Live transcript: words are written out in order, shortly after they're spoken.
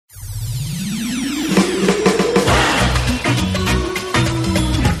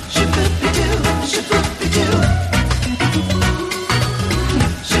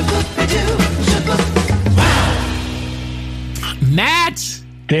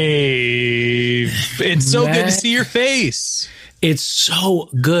Dave, it's so good to see your face. It's so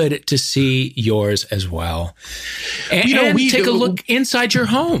good to see yours as well. And we take a look inside your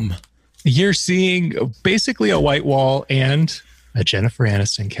home. You're seeing basically a white wall and a Jennifer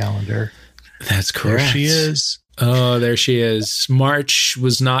Aniston calendar. That's correct. There she is. Oh, there she is. March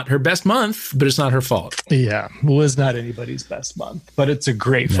was not her best month, but it's not her fault. Yeah, was not anybody's best month, but it's a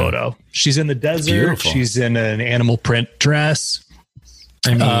great photo. She's in the desert. Beautiful. She's in an animal print dress.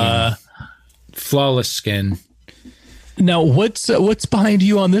 I mean, flawless skin. Now, what's behind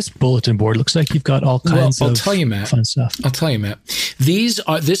you on this bulletin board? Looks like you've got all kinds of fun stuff. I'll tell you, Matt.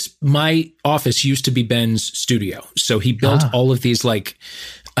 My office used to be Ben's studio. So he built all of these like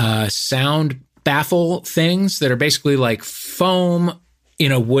sound baffle things that are basically like foam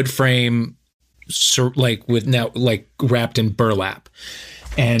in a wood frame, like wrapped in burlap.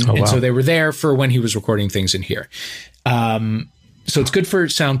 And so they were there for when he was recording things in here. So it's good for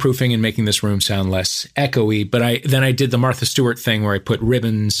soundproofing and making this room sound less echoey. But I did the Martha Stewart thing where I put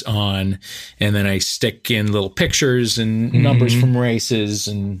ribbons on and then I stick in little pictures and numbers from races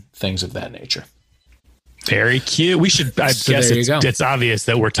and things of that nature. Very cute. We should, I guess it's obvious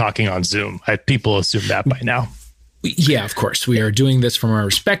that we're talking on Zoom. People assume that by now. Yeah, of course. We are doing this from our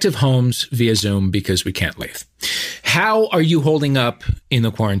respective homes via Zoom because we can't leave. How are you holding up in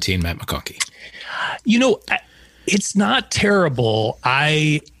the quarantine, Matt McConkey? It's not terrible.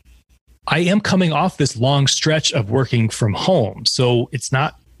 I am coming off this long stretch of working from home, so it's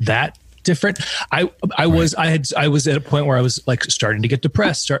not that different. I was at a point where I was like starting to get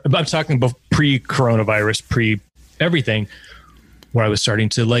depressed. I'm talking about pre-coronavirus, pre-everything, where I was starting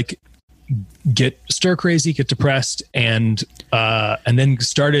to like get stir crazy, get depressed, and then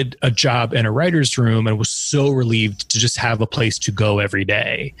started a job in a writer's room and was so relieved to just have a place to go every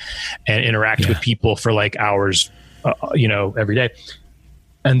day and interact with people for like hours, every day.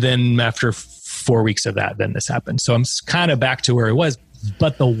 And then after 4 weeks of that, then this happened. So I'm kind of back to where I was.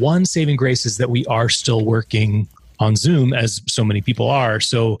 But the one saving grace is that we are still working on Zoom, as so many people are.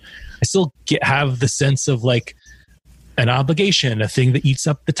 So I still have the sense of like an obligation, a thing that eats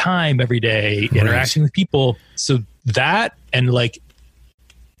up the time every day, interacting with people. So that and like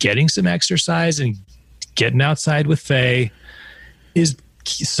getting some exercise and getting outside with Faye is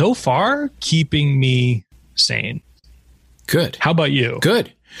so far keeping me sane. Good. How about you?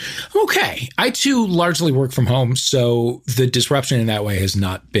 Good. Okay. I too largely work from home, so the disruption in that way has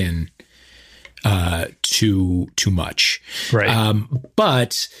not been too much. Right.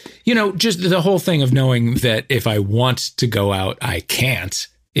 But, just the whole thing of knowing that if I want to go out, I can't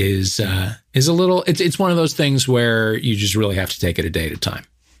is a little, it's one of those things where you just really have to take it a day at a time.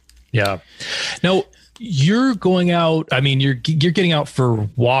 Yeah. Now, you're going out, I mean, you're getting out for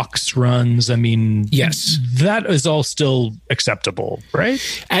walks, runs. I mean, yes, that is all still acceptable, right?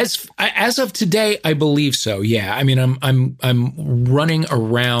 As of today, I believe so. Yeah. I mean, I'm running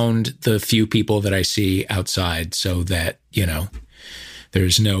around the few people that I see outside so that,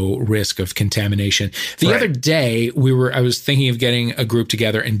 there's no risk of contamination. The other day I was thinking of getting a group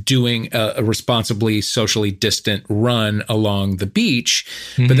together and doing a responsibly socially distant run along the beach.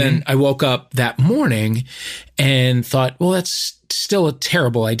 Mm-hmm. But then I woke up that morning and thought, well, that's still a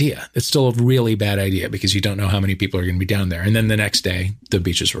terrible idea. It's still a really bad idea because you don't know how many people are going to be down there. And then the next day the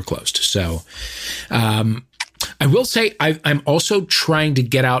beaches were closed. So, I will say I'm also trying to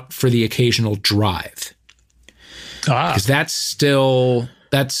get out for the occasional drive. Because that's still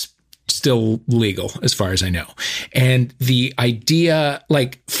legal as far as I know. And the idea,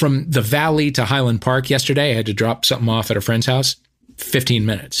 like from the Valley to Highland Park yesterday, I had to drop something off at a friend's house, 15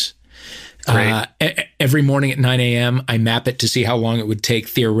 minutes. Every morning at 9 a.m., I map it to see how long it would take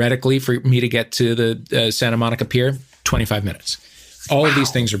theoretically for me to get to the Santa Monica Pier, 25 minutes. All of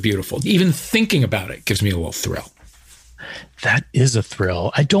these things are beautiful. Even thinking about it gives me a little thrill. That is a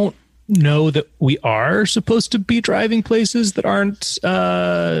thrill. I don't know that we are supposed to be driving places that aren't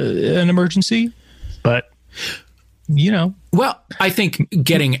an emergency, but Well, I think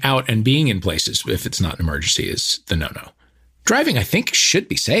getting out and being in places, if it's not an emergency, is the no-no. Driving, I think, should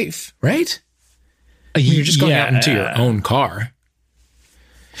be safe, right? You're just going out into your own car.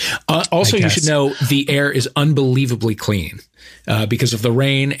 Also, you should know the air is unbelievably clean because of the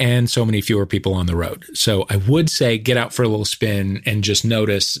rain and so many fewer people on the road. So I would say get out for a little spin and just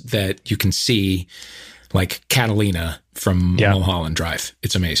notice that you can see like Catalina from Mulholland Drive.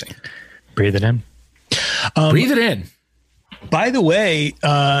 It's amazing. Breathe it in. Breathe it in. By the way,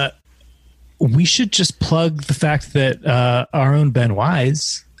 we should just plug the fact that our own Ben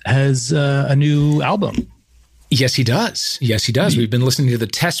Wise has a new album. Yes, he does. We've been listening to the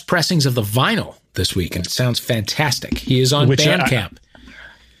test pressings of the vinyl this week, and it sounds fantastic. He is on Bandcamp.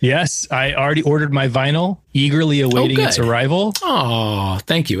 Yes, I already ordered my vinyl, eagerly awaiting its arrival. Oh,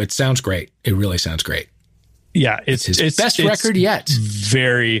 thank you. It sounds great. It really sounds great. Yeah, it's his best record yet.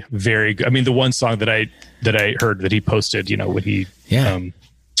 Very, very good. I mean, the one song that I heard that he posted, when he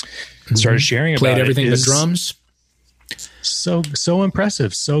started sharing about played everything but drums. So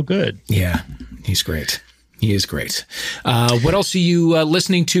impressive, so good. Yeah, he's great. He is great. What else are you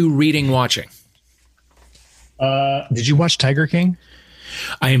listening to, reading, watching? Did you watch Tiger King?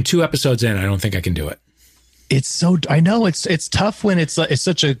 I am 2 episodes in. I don't think I can do it. I know it's tough when it's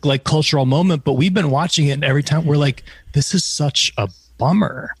such a cultural moment, but we've been watching it and every time we're like, this is such a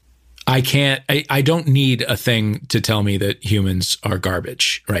bummer. I don't need a thing to tell me that humans are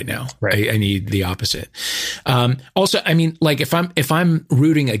garbage right now. Right. I need the opposite. Also, I mean, if I'm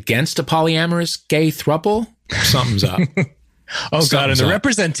rooting against a polyamorous gay throuple, something's up. Oh God! And the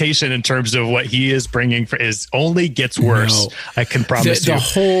representation in terms of what he is bringing is only gets worse. No. I can promise you. The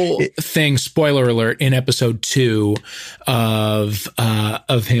whole thing. Spoiler alert! In episode 2 of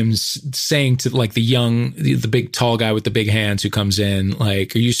him saying to the big tall guy with the big hands who comes in,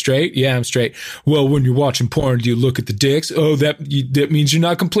 like, "Are you straight? Yeah, I'm straight. Well, when you're watching porn, do you look at the dicks? Oh, that means you're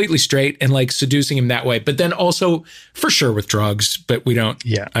not completely straight." And seducing him that way. But then also for sure with drugs. But we don't.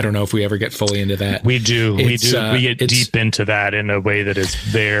 Yeah. I don't know if we ever get fully into that. We do. We get deep into that in a way that is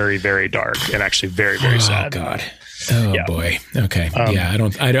very, very dark and actually very, very sad. Oh God. Oh boy. Okay. I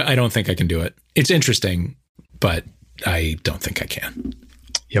don't think I can do it. It's interesting, but I don't think I can.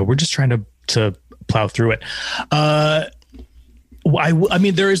 Yeah. We're just trying to plow through it. I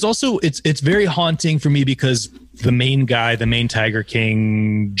mean, there is also, it's very haunting for me because the main Tiger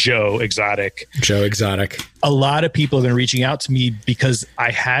King, Joe Exotic. A lot of people have been reaching out to me because I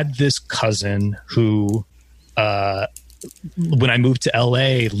had this cousin who, when I moved to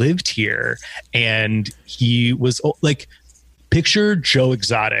LA, lived here, and he was picture Joe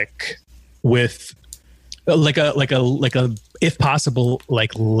Exotic with like a if possible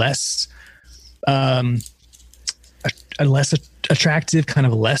less a less attractive, kind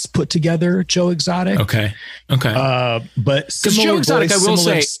of less put together Joe Exotic. Okay. But similar Joe Exotic, voice, I will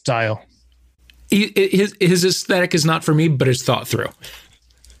say, style. His aesthetic is not for me, but it's thought through.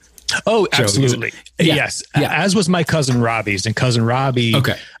 Oh, absolutely. Yes. Yeah. As was my cousin Robbie's, and cousin Robbie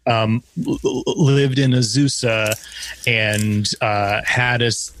lived in Azusa and had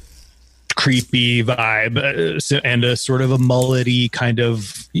a creepy vibe and a sort of a mullety kind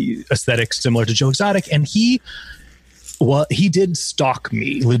of aesthetic similar to Joe Exotic. And he did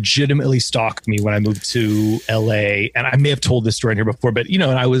legitimately stalk me when I moved to LA. And I may have told this story in here before, but and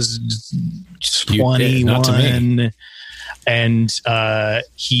I was 21. Not to me. And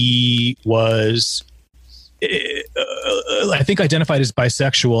he was, I think, identified as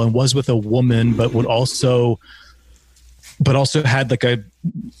bisexual and was with a woman, but also had like a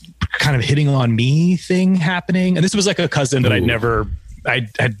kind of hitting on me thing happening. And this was like a cousin that I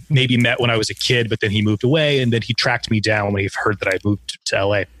had maybe met when I was a kid, but then he moved away, and then he tracked me down when he heard that I moved to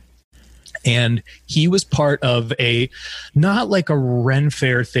LA. And he was part of not like a Ren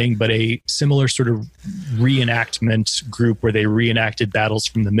Fair thing, but a similar sort of reenactment group where they reenacted battles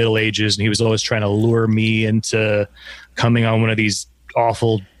from the Middle Ages. And he was always trying to lure me into coming on one of these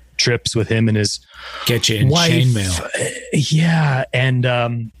awful trips with him and his get you in wife. Chainmail. Yeah. And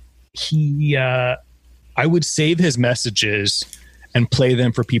I would save his messages and play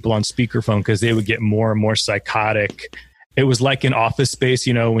them for people on speakerphone because they would get more and more psychotic. It was like in Office Space,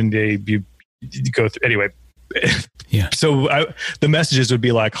 when you go through. Anyway, yeah. So the messages would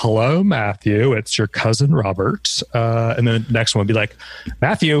be like, "Hello, Matthew, it's your cousin Robert," and then the next one would be like,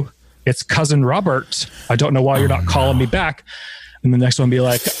 "Matthew, it's cousin Robert. I don't know why you're not calling me back." And the next one would be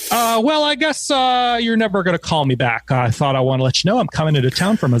like, "Well, I guess you're never going to call me back. I thought I want to let you know I'm coming into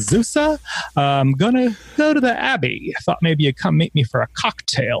town from Azusa. I'm going to go to the Abbey. I thought maybe you'd come meet me for a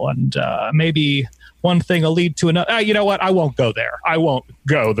cocktail, and maybe one thing will lead to another. You know what? I won't go there.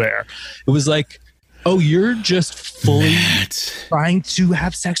 It was like, oh, you're just fully trying to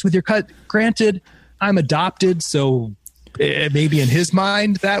have sex with your cousin. Granted, I'm adopted, so maybe in his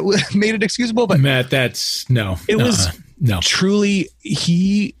mind that made it excusable. But Matt, that's no. It was truly,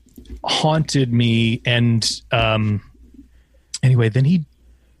 he haunted me. And anyway, then he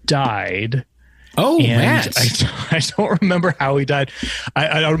died. Oh, and I don't remember how he died.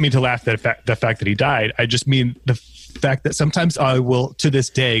 I don't mean to laugh at the fact that he died. I just mean the fact that sometimes I will, to this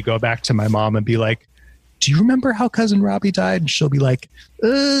day, go back to my mom and be like, "Do you remember how cousin Robbie died?" And she'll be like,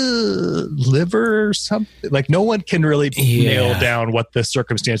 "Liver or something." Like, no one can really nail down what the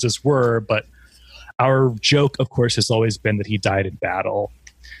circumstances were. But our joke, of course, has always been that he died in battle.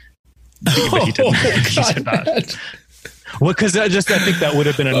 But he didn't. He did not. Well, because I think that would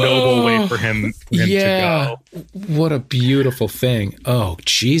have been a noble way for him to go. What a beautiful thing. Oh,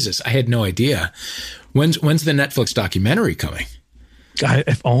 Jesus. I had no idea. When's the Netflix documentary coming? God,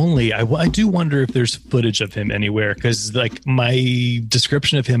 if only. I do wonder if there's footage of him anywhere, because like my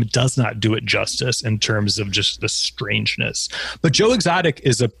description of him does not do it justice in terms of just the strangeness. But Joe Exotic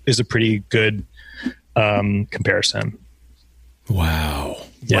is a pretty good comparison. Wow.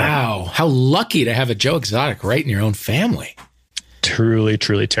 Yeah. Wow. How lucky to have a Joe Exotic right in your own family. Truly,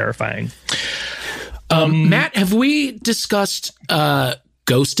 truly terrifying. Matt, have we discussed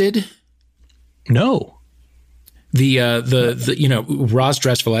Ghosted? No. The Roz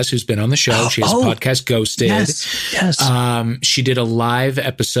Dressfiles, who's been on the show, she has a podcast, Ghosted. Yes. She did a live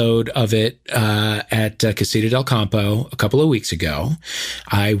episode of it at Casita del Campo a couple of weeks ago.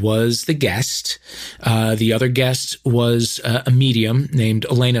 I was the guest. The other guest was a medium named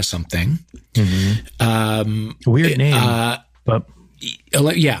Elena something. Mm-hmm. Weird name. But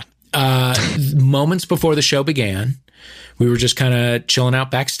yeah. Moments before the show began, we were just kind of chilling out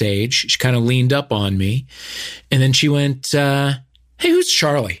backstage. She kind of leaned up on me, and then she went, "Hey, who's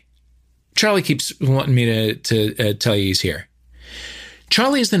Charlie?" Charlie keeps wanting me to tell you he's here.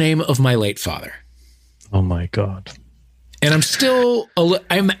 Charlie is the name of my late father. Oh my God! And I'm still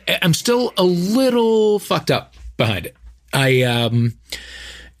still a little fucked up behind it.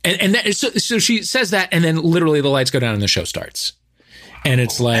 So she says that, and then literally the lights go down and the show starts. And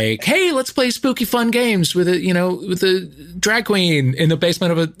it's like, hey, let's play spooky fun games with a drag queen in the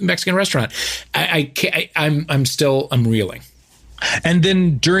basement of a Mexican restaurant. I'm reeling. And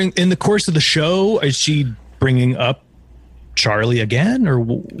then in the course of the show, is she bringing up Charlie again, or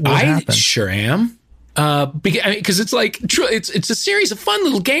what happened? I sure am. Because it's like it's a series of fun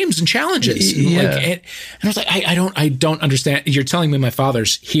little games and challenges. Yeah. And I was like, I don't understand. You're telling me my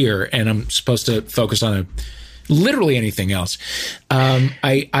father's here, and I'm supposed to focus on literally anything else.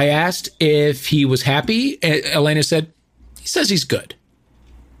 I asked if he was happy. Elena said, he says he's good.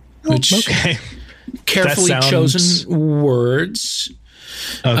 Which, okay. Carefully chosen words.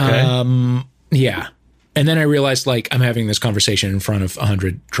 Okay. Yeah. And then I realized, like, I'm having this conversation in front of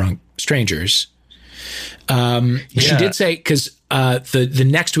 100 drunk strangers. She did say, because the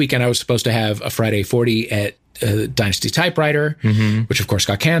next weekend I was supposed to have a Friday 40 at Dynasty Typewriter, which of course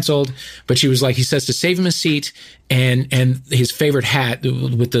got canceled. But she was like, he says to save him a seat and his favorite hat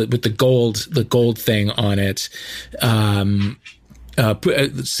with the gold thing on it.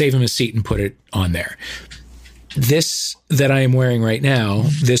 Save him a seat and put it on there. This that I am wearing right now,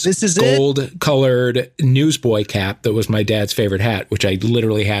 this is gold colored newsboy cap that was my dad's favorite hat, which I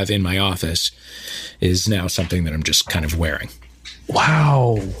literally have in my office, is now something that I'm just kind of wearing.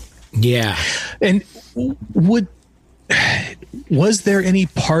 Wow. Yeah. And was there any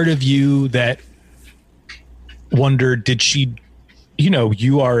part of you that wondered, did she,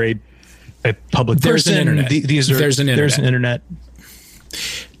 you are a public there's person. An internet. There's an internet.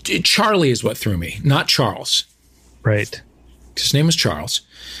 Charlie is what threw me, not Charles. Right. His name was Charles.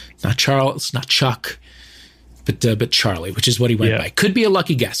 Not Charles, not Chuck, but Charlie, which is what he went by. Could be a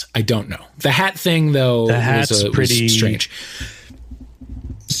lucky guess. I don't know. The hat thing, though, was pretty strange.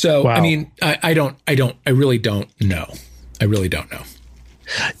 So, wow. I mean, I really don't know. I really don't know.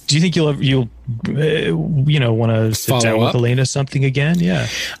 Do you think you'll want to sit down with Elena something again? Yeah.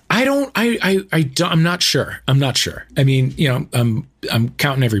 I'm not sure. I mean, I'm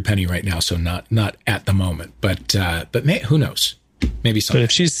counting every penny right now, so not at the moment, but who knows? Maybe someday. But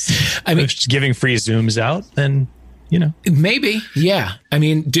if she's giving free Zooms out, then, maybe. Yeah. I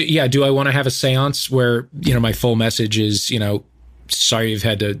mean, do I want to have a seance where, my full message is, sorry you've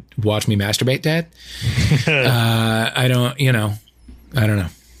had to watch me masturbate, Dad? I don't know.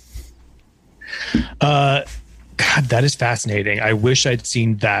 God, that is fascinating. I wish I'd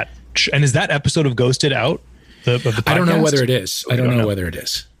seen that. And is that episode of Ghosted out? The podcast? I don't know whether it is. I don't know whether it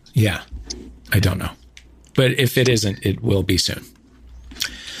is. Yeah, I don't know. But if it isn't, it will be soon.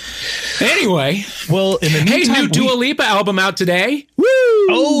 Anyway, well, in the meantime, new Dua Lipa album out today. Woo!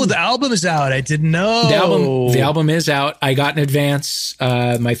 Oh, the album is out. I didn't know. The album is out. I got in advance.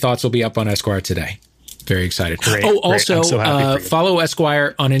 My thoughts will be up on Esquire today. Very excited. Great, also, so follow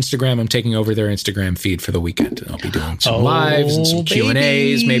Esquire on Instagram. I'm taking over their Instagram feed for the weekend. I'll be doing some lives and some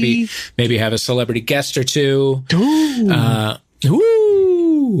Q&As. Maybe have a celebrity guest or two.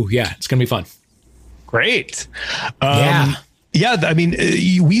 Ooh. Yeah, it's going to be fun. Great. Yeah, I mean,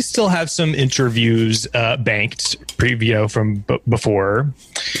 we still have some interviews banked from before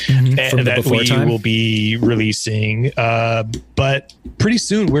that we will be releasing. But pretty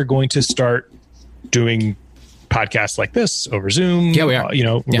soon we're going to start doing podcasts like this over Zoom, Yeah, we are.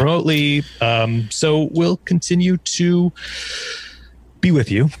 Remotely. So we'll continue to be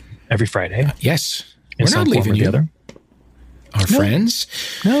with you every Friday. Yes. In We're some not form leaving or the you. other. Our friends.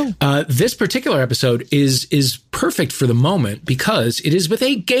 No. This particular episode is perfect for the moment because it is with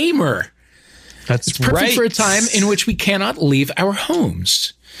a gamer. That's Perfect right. for a time in which we cannot leave our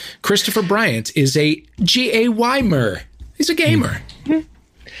homes. Christopher Bryant is a GAYmer. He's a gamer.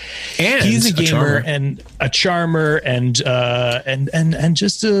 And he's a gamer charmer. and a charmer and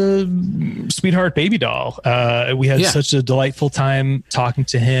just a sweetheart baby doll. We had such a delightful time talking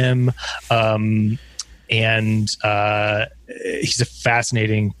to him. And he's a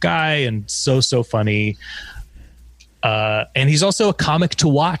fascinating guy and so funny. And he's also a comic to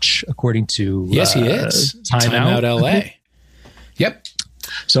watch, according to He is. Time Out LA. Yep.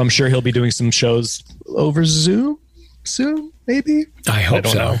 So I'm sure he'll be doing some shows over Zoom soon, maybe. I hope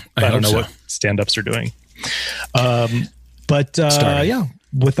so. Know. I don't know what stand-ups are doing. But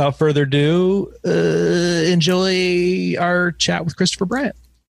without further ado, enjoy our chat with Christopher Bryant.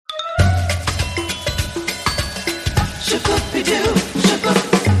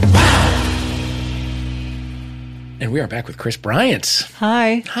 And we are back with Chris Bryant.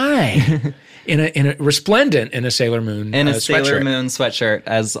 Hi. In a resplendent in a Sailor Moon In a Sailor sweatshirt. Moon sweatshirt,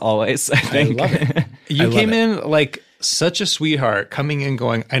 as always, I think. I love it. You came in like such a sweetheart, coming in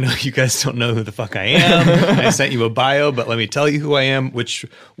going, I know you guys don't know who the fuck I am. I sent you a bio, but let me tell you who I am, which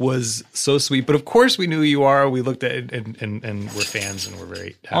was so sweet. But of course we knew who you are. We looked at it and we're fans and we're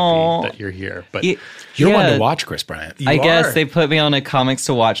very happy that you're here. But You're one to watch, Chris Bryant. I guess they put me on a comics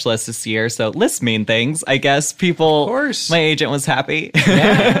to watch list this year, so lists mean things. I guess people. Of course. My agent was happy.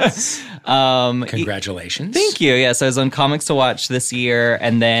 Yes. Congratulations. Thank you. Yes, I was on comics to watch this year,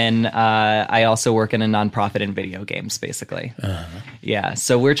 and then I also work in a nonprofit in video games, basically. Yeah,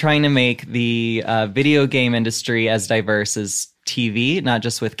 so we're trying to make the video game industry as diverse as TV, not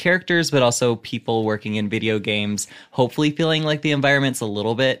just with characters, but also people working in video games, hopefully feeling like the environment's a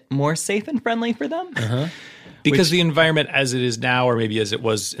little bit more safe and friendly for them. because the environment as it is now, or maybe as it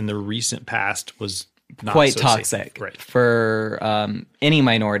was in the recent past, was not quite so toxic safe. Right. for any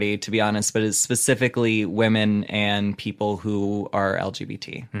minority, to be honest, but it's specifically women and people who are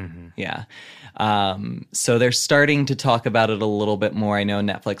LGBT. Yeah. So they're starting to talk about it a little bit more. I know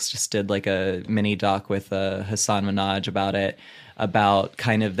Netflix just did like a mini doc with Hassan Minhaj about it, about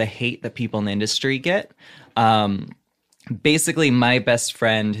kind of the hate that people in the industry get. Basically, my best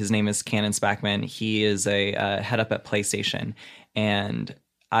friend, his name is Cannon Spackman. He is a head up at PlayStation, and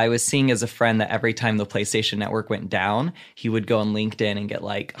I was seeing as a friend that every time the PlayStation Network went down, he would go on LinkedIn and get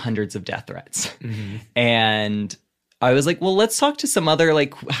like hundreds of death threats. And I was like, well, let's talk to some other,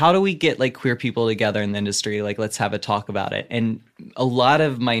 like, how do we get like queer people together in the industry? Like, let's have a talk about it. And a lot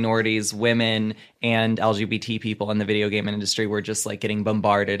of minorities, women and LGBT people in the video game industry were just like getting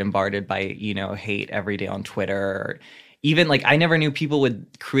bombarded by, hate every day on Twitter. Or even like, I never knew people would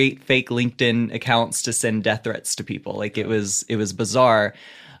create fake LinkedIn accounts to send death threats to people. Like it was bizarre.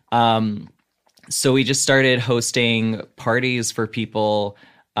 So we just started hosting parties for people,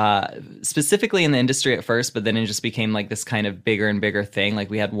 specifically in the industry at first, but then it just became like this kind of bigger and bigger thing. Like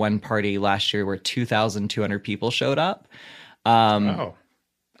we had one party last year where 2,200 people showed up. I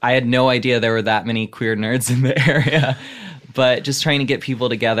had no idea there were that many queer nerds in the area, but just trying to get people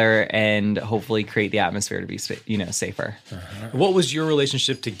together and hopefully create the atmosphere to be, safer. What was your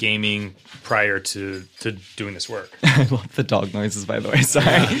relationship to gaming prior to doing this work? I love the dog noises, by the way. Sorry.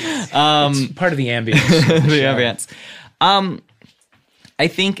 It's part of the ambience. The ambience. I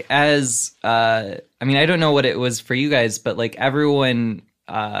think I don't know what it was for you guys, but like everyone,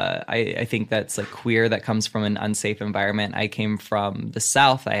 I think that's like queer that comes from an unsafe environment. I came from the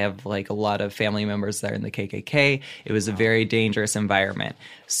South. I have like a lot of family members there in the KKK. It was a very dangerous environment.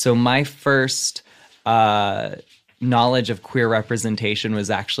 So my first knowledge of queer representation was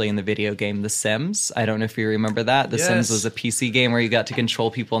actually in the video game The Sims. I don't know if you remember that. The Sims was a PC game where you got to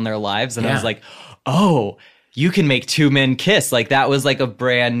control people in their lives. And I was like, oh, you can make two men kiss. Like that was like a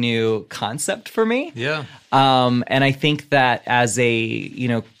brand new concept for me. Yeah. And I think that as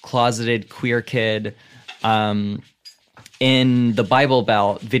a, closeted queer kid, in the Bible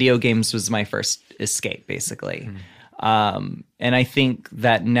Belt, video games was my first escape, basically. And I think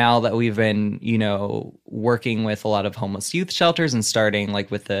that now that we've been, working with a lot of homeless youth shelters and starting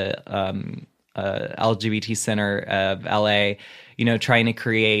like with the LGBT Center of LA, trying to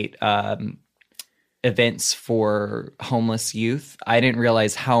create events for homeless youth, I didn't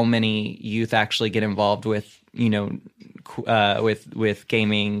realize how many youth actually get involved with, with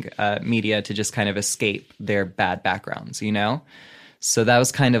gaming media to just kind of escape their bad backgrounds, So that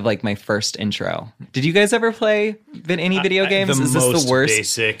was kind of like my first intro. Did you guys ever play any video games? Is this the worst?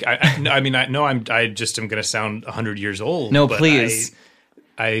 Basic. I mean, I just am going to sound 100 years old. No, please.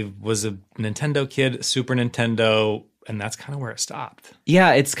 I was a Nintendo kid, Super Nintendo, and that's kind of where it stopped.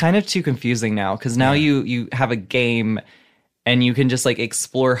 Yeah, it's kind of too confusing now because now you have a game and you can just like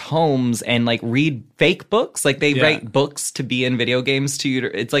explore homes and like read fake books. Like they write books to be in video games to you.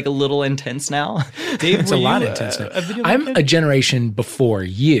 It's like a little intense now. Dave, it's a lot intense now. I'm a generation before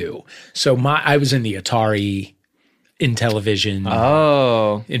you. So I was in the Atari, Intellivision.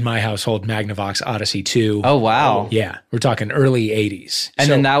 Oh. In my household, Magnavox Odyssey 2. Oh, wow. Yeah. We're talking early 80s.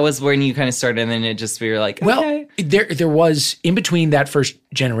 And then that was when you kind of started, and then it just, we were like, okay. Well, there was, in between that first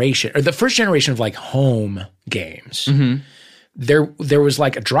generation, or the first generation of like home games, there was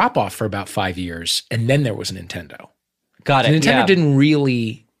like a drop off for about 5 years, and then there was a Nintendo. Got it. Nintendo didn't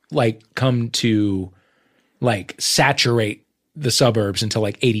really like come to like saturate the suburbs until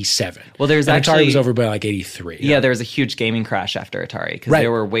like 87. Well, there's and actually Atari was over by like 83. Yeah, there was a huge gaming crash after Atari because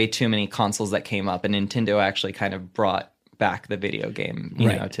there were way too many consoles that came up, and Nintendo actually kind of brought back the video game, you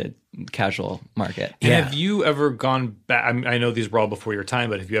know, to casual market. And have you ever gone back? I know these were all before your time,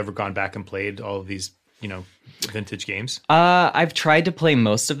 but have you ever gone back and played all of these, you know, vintage games? I've tried to play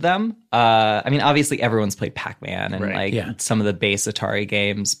most of them. I mean, obviously everyone's played Pac-Man and some of the base Atari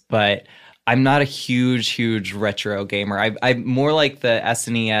games, but I'm not a huge retro gamer. I'm more like the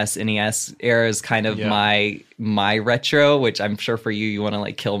SNES, NES era is kind of my retro, which I'm sure for you want to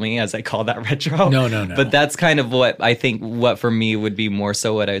like kill me as I call that retro. No. But that's kind of what I think what for me would be more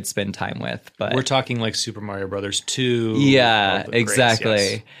so what I'd spend time with. But we're talking like Super Mario Brothers 2. Yeah, exactly.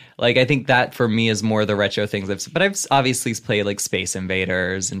 Yes. Like I think that for me is more the retro things but I've obviously played like Space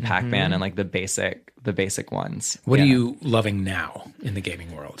Invaders and Pac-Man and like the basic ones. What are you loving now in the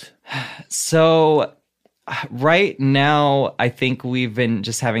gaming world? So right now, I think we've been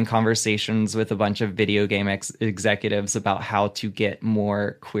just having conversations with a bunch of video game executives about how to get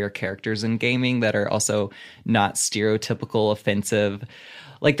more queer characters in gaming that are also not stereotypical, offensive.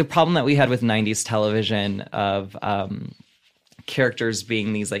 Like the problem that we had with 90s television of characters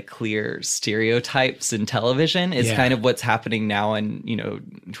being these like clear stereotypes in television is kind of what's happening now in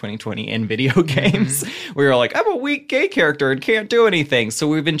 2020 in video games where you're like, I'm a weak gay character and can't do anything. So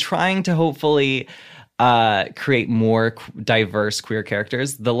we've been trying to hopefully create more diverse queer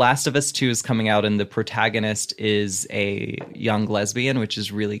characters. The Last of Us 2 is coming out, and the protagonist is a young lesbian, which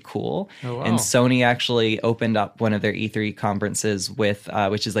is really cool. Oh, wow. And Sony actually opened up one of their E3 conferences with,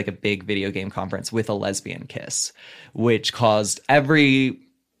 which is like a big video game conference, with a lesbian kiss, which caused every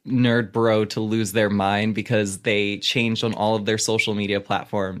nerd bro to lose their mind because they changed on all of their social media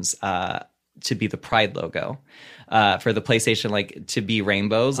platforms to be the Pride logo. For the PlayStation, like to be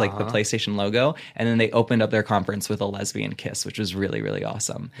rainbows, like the PlayStation logo. And then they opened up their conference with a lesbian kiss, which was really, really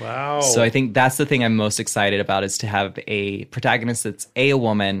awesome. Wow. So I think that's the thing I'm most excited about, is to have a protagonist that's A, a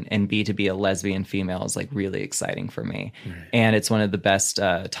woman, and B, to be a lesbian female is like really exciting for me. Right. And it's one of the best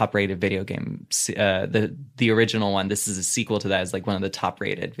top rated video games. The original one, this is a sequel to that, is like one of the top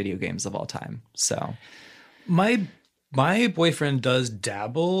rated video games of all time. So my boyfriend does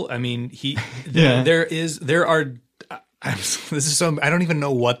dabble. I mean, I don't even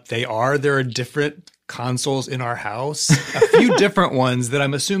know what they are. There are different consoles in our house, a few different ones that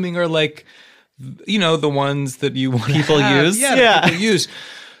I'm assuming are like, the ones that you want people use. Yeah. People use.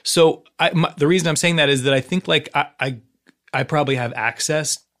 So the reason I'm saying that is that I think like I probably have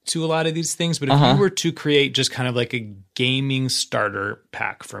access to a lot of these things, but if you were to create just kind of like a gaming starter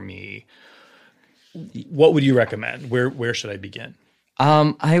pack for me, what would you recommend? Where should I begin?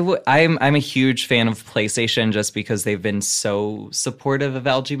 I'm a huge fan of PlayStation just because they've been so supportive of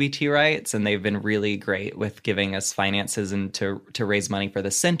LGBT rights, and they've been really great with giving us finances and to raise money for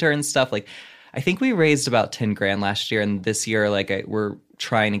the center and stuff. Like, I think we raised about 10 grand last year, and this year, we're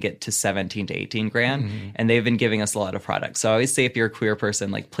trying to get to 17 to 18 grand, and they've been giving us a lot of products. So I always say, if you're a queer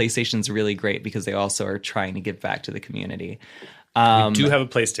person, like, PlayStation's really great because they also are trying to give back to the community. We do have a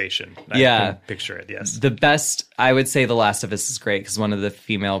PlayStation. I can picture it, yes. The best, I would say The Last of Us is great because one of the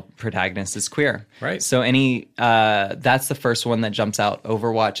female protagonists is queer. Right. So that's the first one that jumps out.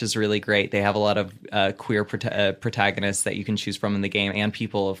 Overwatch is really great. They have a lot of queer protagonists that you can choose from in the game, and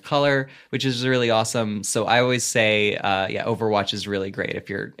people of color, which is really awesome. So I always say, Overwatch is really great if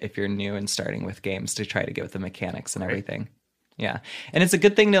you're new and starting with games, to try to get with the mechanics and everything. Yeah. And it's a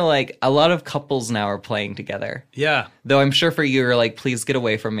good thing to, like, a lot of couples now are playing together. Yeah. Though I'm sure for you, you're like, please get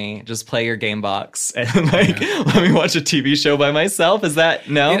away from me. Just play your game box and let me watch a TV show by myself. Is that,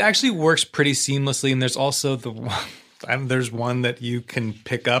 no? It actually works pretty seamlessly. And there's also there's one that you can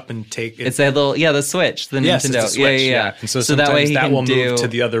pick up and take. It's a little, the Switch, the yes, Nintendo. it's a Switch, Yeah. And so that way he that can will move to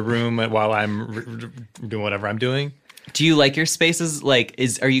the other room while I'm doing whatever I'm doing. Do you like your spaces? Like,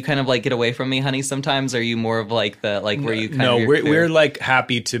 are you kind of like get away from me, honey? Sometimes, are you more of like the where you kind of we're like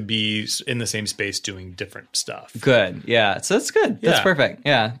happy to be in the same space doing different stuff. Good, yeah. So that's good. That's Yeah. perfect.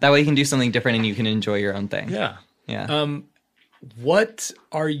 Yeah, that way you can do something different and you can enjoy your own thing. Yeah. What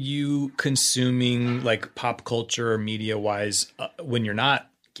are you consuming, like pop culture or media wise, when you're not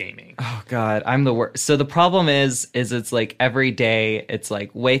gaming? Oh God, I'm the worst. So the problem is it's like every day it's like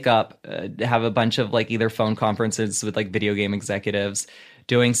wake up, have a bunch of like either phone conferences with like video game executives,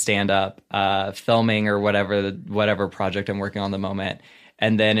 doing stand up, filming or whatever project I'm working on at the moment.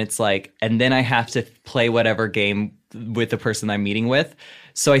 And then it's like, and then I have to play whatever game with the person I'm meeting with.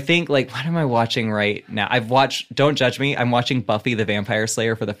 So I think like, what am I watching right now? Don't judge me. I'm watching Buffy the Vampire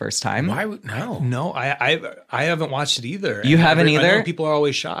Slayer for the first time. Why? No, I haven't watched it either. You haven't either? I know people are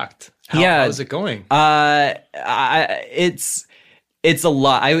always shocked. How's it going? It's a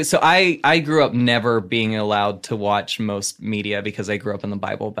lot. I grew up never being allowed to watch most media because I grew up in the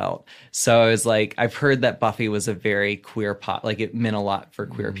Bible Belt. So I was like, I've heard that Buffy was a very queer like it meant a lot for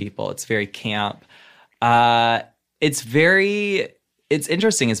queer people. It's very camp. It's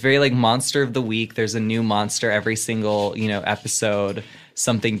interesting. It's very like monster of the week. There's a new monster every single, episode.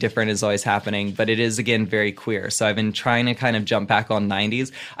 Something different is always happening, but it is again very queer. So I've been trying to kind of jump back on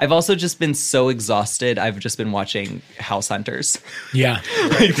 90s. I've also just been so exhausted. I've just been watching House Hunters. Yeah.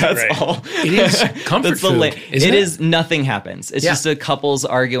 Like that's all. It is comfort food. It is nothing happens. It's just a couple's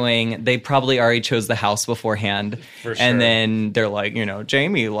arguing. They probably already chose the house beforehand. For sure. And then they're like,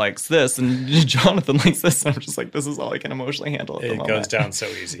 Jamie likes this and Jonathan likes this. And I'm just like, this is all I can emotionally handle at the moment. It goes down so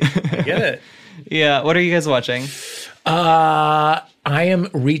easy. I get it. Yeah. What are you guys watching? I am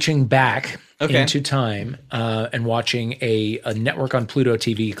reaching back Okay. into time and watching a network on Pluto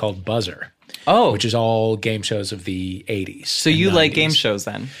TV called Buzzer. Oh. Which is all game shows of the 80s. So and you 90s. like game shows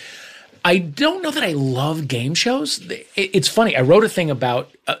then? I don't know that I love game shows. It's funny. I wrote a thing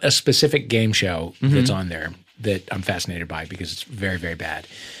about a specific game show that's on there that I'm fascinated by because it's very, very bad.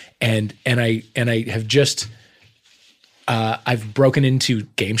 And I have just I've broken into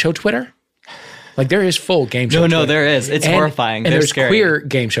game show Twitter. Like there is full game show Twitter. No, there is. It's horrifying. And They're there's scary. queer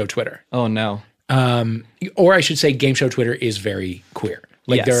game show Twitter. Oh no. Or I should say game show Twitter is very queer.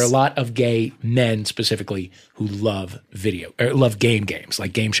 Like Yes. there are a lot of gay men specifically who love love games,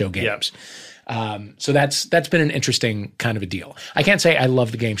 like game show games. So that's been an interesting kind of a deal. I can't say I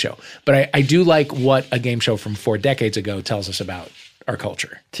love the game show, but I do like what a game show from 4 decades ago tells us about our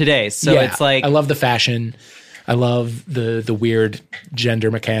culture. Today. So Yeah, it's like I love the fashion. I love the weird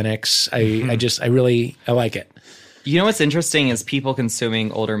gender mechanics. I like it. You know what's interesting is people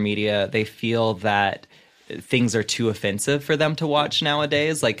consuming older media, they feel that things are too offensive for them to watch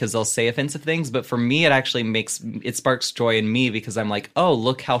nowadays, like because they'll say offensive things. But for me, it actually sparks joy in me because I'm like, oh,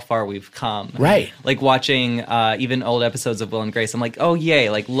 look how far we've come. Right. Like watching even old episodes of Will and Grace, I'm like, oh yay,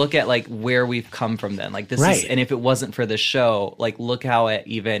 like look at like where we've come from then. Like this is, and if it wasn't for the show, like look how it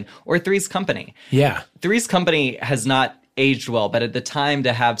or Three's Company. Yeah. Three's Company has not aged well, but at the time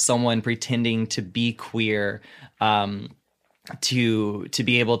to have someone pretending to be queer, to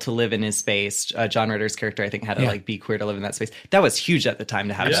be able to live in his space, John Ritter's character, I think, had to like be queer to live in that space. That was huge at the time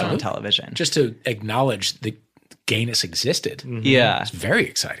to have it on television. Just to acknowledge that gayness existed. Yeah, It's very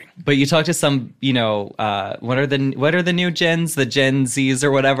exciting. but you talk to some, what are the new gens, the Gen Zs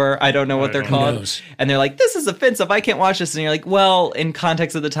or whatever? I don't know what they're called, knows? and they're like, this is offensive. I can't watch this. And you're like, well, in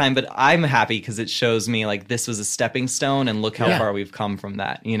context of the time, but I'm happy because it shows me like this was a stepping stone, and look how far we've come from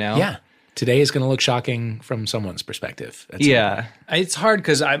that. Yeah. Today is going to look shocking from someone's perspective. Yeah. It's hard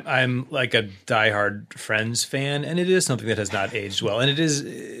because I'm like a diehard Friends fan, and it is something that has not aged well, and it is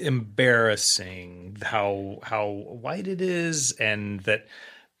embarrassing how white it is, and that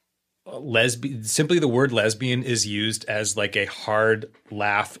simply the word lesbian is used as like a hard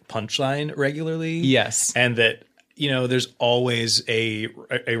laugh punchline regularly. Yes. And that there's always a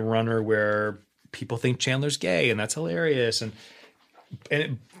runner where people think Chandler's gay, and that's hilarious,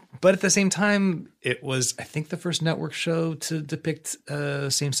 but at the same time, it was, I think, the first network show to depict a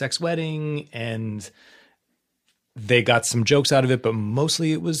same-sex wedding, and they got some jokes out of it, but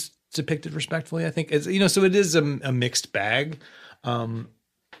mostly it was depicted respectfully, I think. So it is a mixed bag. But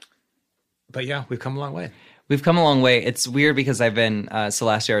yeah, we've come a long way. We've come a long way. It's weird because I've been, so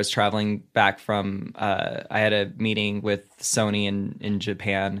last year I was traveling back from, I had a meeting with Sony in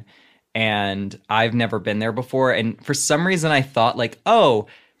Japan, and I've never been there before. And for some reason I thought like, oh,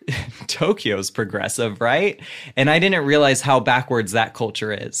 Tokyo's progressive, right? And I didn't realize how backwards that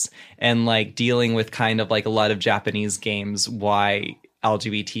culture is. And like dealing with kind of like a lot of Japanese games, why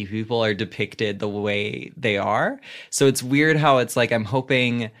LGBT people are depicted the way they are. So it's weird how it's like, I'm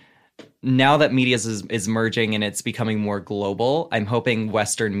hoping now that media is merging and it's becoming more global, I'm hoping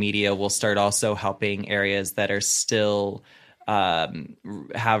Western media will start also helping areas that are still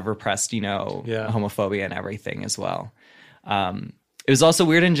have repressed, homophobia and everything as well. It was also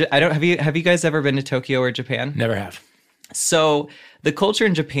weird have you guys ever been to Tokyo or Japan? Never have. So the culture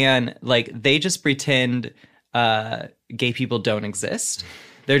in Japan, like they just pretend gay people don't exist.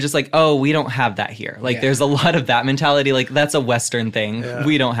 They're just like, oh, we don't have that here. Like there's a lot of that mentality. Like that's a Western thing. Yeah.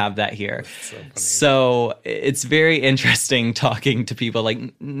 We don't have that here. So it's very interesting talking to people like,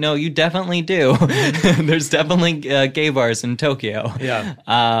 no, you definitely do. There's definitely gay bars in Tokyo.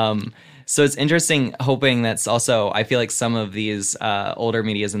 Yeah. So it's interesting, hoping that's also, I feel like some of these older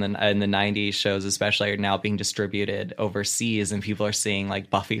medias in the 90s shows especially are now being distributed overseas and people are seeing like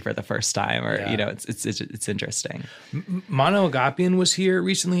Buffy for the first time or, it's interesting. Mono Agapian was here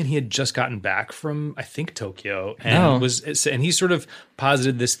recently and he had just gotten back from, I think, Tokyo and and he sort of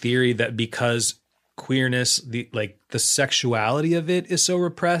posited this theory that because queerness, the sexuality of it is so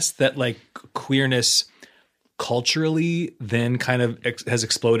repressed that like queerness culturally then kind of has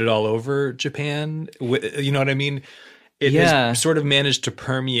exploded all over Japan. You know what I mean? It has sort of managed to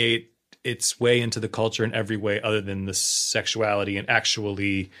permeate its way into the culture in every way other than the sexuality and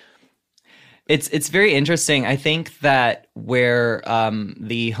actually. It's very interesting. I think that where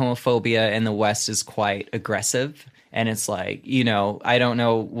the homophobia in the West is quite aggressive. And it's like, I don't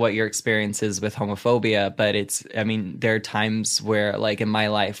know what your experience is with homophobia, but there are times where like in my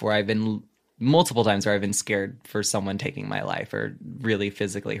life where I've been multiple times where I've been scared for someone taking my life or really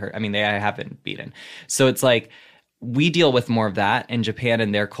physically hurt. I mean, I have been beaten. So it's like we deal with more of that in Japan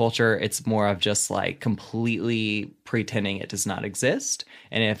and their culture. It's more of just like completely pretending it does not exist.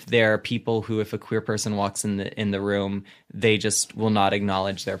 And if there are people who, if a queer person walks in the room, they just will not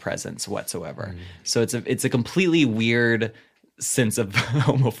acknowledge their presence whatsoever. So it's a completely weird sense of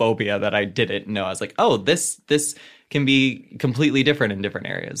homophobia that I didn't know. I was like, oh, this can be completely different in different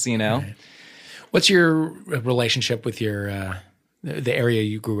areas, Right. What's your relationship with your the area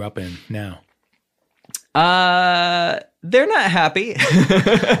you grew up in now? They're not happy.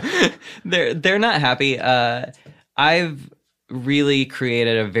 They're not happy. I've really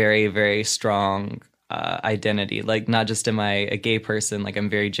created a very, very strong identity. Like not just am I a gay person, like I'm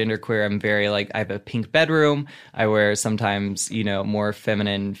very genderqueer. I'm very like I have a pink bedroom. I wear sometimes more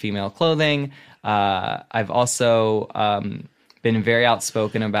feminine female clothing. I've also been very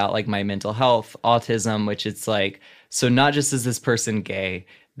outspoken about like my mental health, autism, which it's like, so not just is this person gay,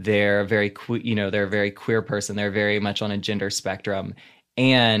 they're a very queer person. They're very much on a gender spectrum.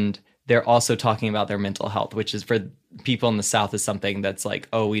 And they're also talking about their mental health, which is for people in the South is something that's like,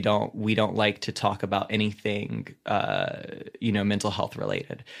 oh, we don't like to talk about anything, mental health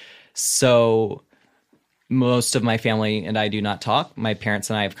related. So most of my family and I do not talk. My parents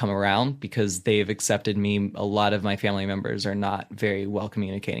and I have come around because they've accepted me. A lot of my family members are not very well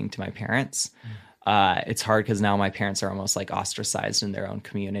communicating to my parents. It's hard because now my parents are almost like ostracized in their own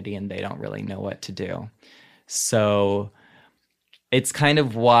community and they don't really know what to do. So it's kind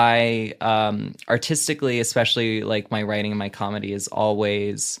of why artistically, especially like my writing and my comedy is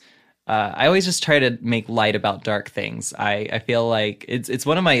always... I always just try to make light about dark things. I feel like it's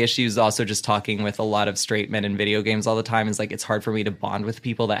one of my issues also just talking with a lot of straight men in video games all the time is like it's hard for me to bond with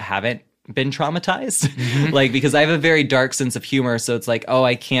people that haven't been traumatized. Like because I have a very dark sense of humor, so it's like, oh,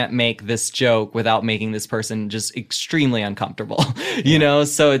 I can't make this joke without making this person just extremely uncomfortable.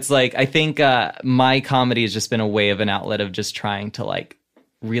 So it's like I think my comedy has just been a way of an outlet of just trying to like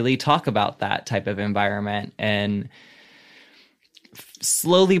really talk about that type of environment. And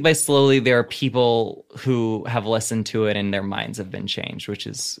slowly by slowly, there are people who have listened to it and their minds have been changed, which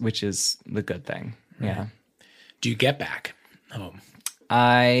is the good thing. Yeah. Do you get back home?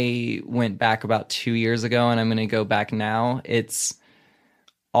 I went back about 2 years ago and I'm going to go back now. It's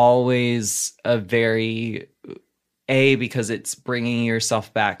always because it's bringing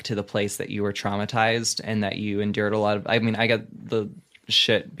yourself back to the place that you were traumatized and that you endured a lot of, I got the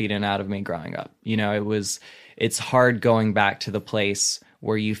shit beaten out of me growing up. It's hard going back to the place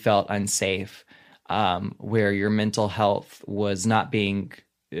where you felt unsafe, where your mental health was not being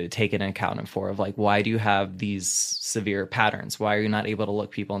taken account for, of like, why do you have these severe patterns? Why are you not able to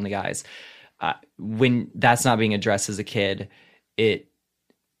look people in the eyes? When that's not being addressed as a kid,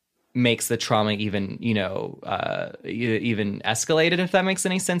 makes the trauma even, even escalated, if that makes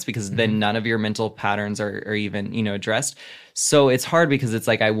any sense, because then none of your mental patterns are even, addressed. So it's hard because it's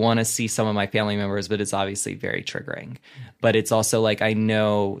like, I want to see some of my family members, but it's obviously very triggering. But it's also like, I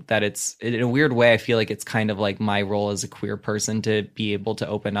know that it's, in a weird way, I feel like it's kind of like my role as a queer person to be able to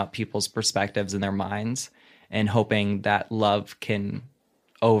open up people's perspectives and their minds, and hoping that love can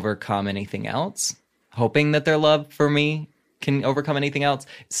overcome anything else, hoping that their love for me can overcome anything else.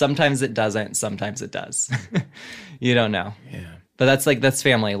 Sometimes it doesn't, sometimes it does. You don't know. Yeah. But that's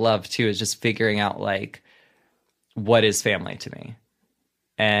family love too, is just figuring out like, what is family to me?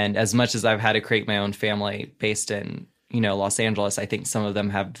 And as much as I've had to create my own family based in, Los Angeles, I think some of them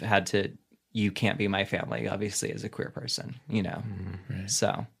have had to, you can't be my family, obviously, as a queer person, Right.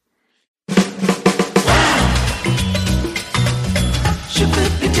 So.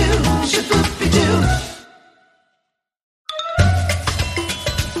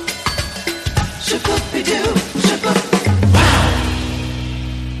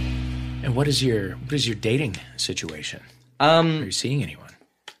 And what is your dating situation? Are you seeing anyone?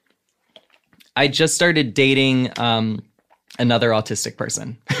 I just started dating another autistic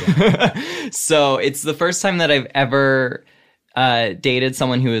person. Yeah. So it's the first time that I've ever dated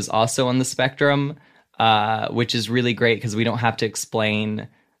someone who is also on the spectrum, which is really great because we don't have to explain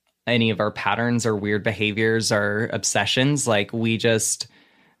any of our patterns or weird behaviors or obsessions. Like we just,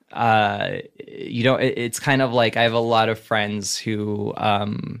 it's kind of like I have a lot of friends who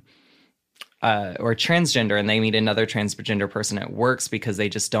or transgender, and they meet another transgender person at works because they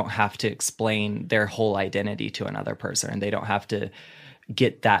just don't have to explain their whole identity to another person, and they don't have to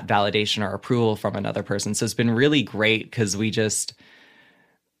get that validation or approval from another person. So it's been really great because we don't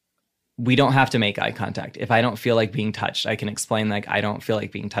have to make eye contact. If I don't feel like being touched, I can explain like I don't feel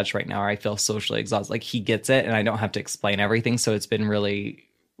like being touched right now, or I feel socially exhausted. Like he gets it, and I don't have to explain everything. So it's been really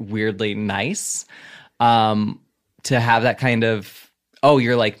weirdly nice to have that kind of, oh,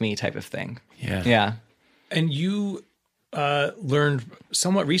 you're like me type of thing. Yeah. Yeah. And you learned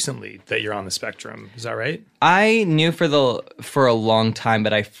somewhat recently that you're on the spectrum. Is that right? I knew for a long time,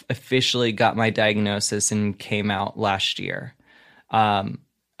 but I officially got my diagnosis and came out last year.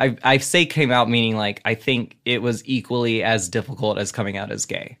 I say came out meaning like I think it was equally as difficult as coming out as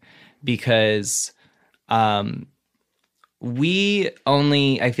gay, because we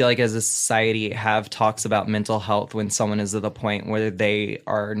only, I feel like as a society, have talks about mental health when someone is at the point where they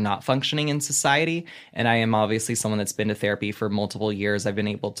are not functioning in society. And I am obviously someone that's been to therapy for multiple years. I've been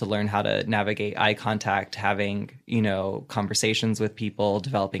able to learn how to navigate eye contact, having, conversations with people,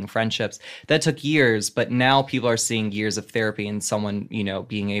 developing friendships. That took years, but now people are seeing years of therapy and someone,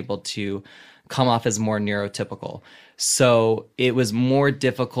 being able to come off as more neurotypical. So it was more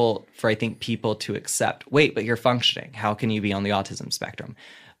difficult for, I think, people to accept, wait, but you're functioning. How can you be on the autism spectrum?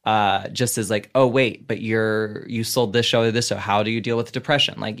 Just as like, oh, wait, but you sold this show or this show. How do you deal with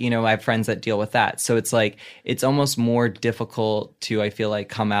depression? Like, I have friends that deal with that. So it's like, it's almost more difficult to, I feel like,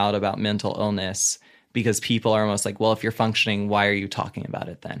 come out about mental illness because people are almost like, well, if you're functioning, why are you talking about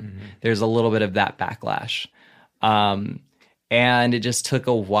it then? Mm-hmm. There's a little bit of that backlash. And it just took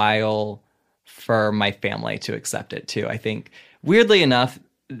a while for my family to accept it too. I think weirdly enough,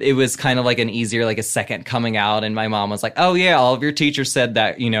 it was kind of like an easier, like a second coming out. And my mom was like, oh yeah, all of your teachers said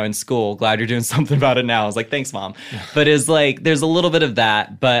that, in school, glad you're doing something about it now. I was like, thanks mom. Yeah. But it's like, there's a little bit of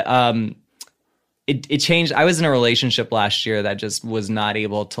that, but it changed. I was in a relationship last year that just was not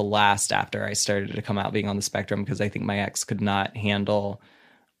able to last after I started to come out being on the spectrum, because I think my ex could not handle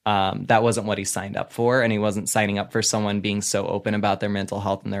that wasn't what he signed up for, and he wasn't signing up for someone being so open about their mental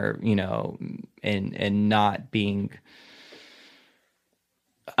health and their, and not being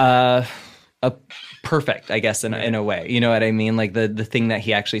a perfect, I guess, in a way, you know what I mean? Like the thing that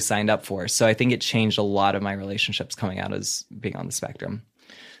he actually signed up for. So I think it changed a lot of my relationships coming out as being on the spectrum.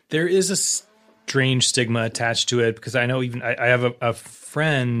 There is a strange stigma attached to it, because I know even I have a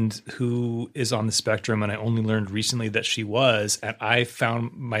friend who is on the spectrum, and I only learned recently that she was, and I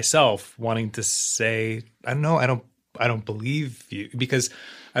found myself wanting to say, I don't know, I don't believe you, because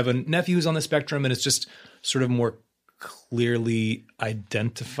I have a nephew who's on the spectrum, and it's just sort of more clearly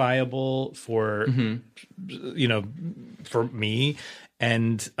identifiable for, for me.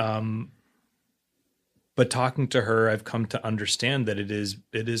 And, but talking to her, I've come to understand that it is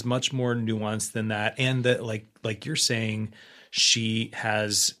much more nuanced than that. And that like you're saying, she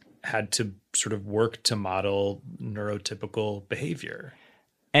has had to sort of work to model neurotypical behavior.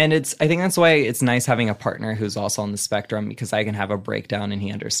 And I think that's why it's nice having a partner who's also on the spectrum, because I can have a breakdown and he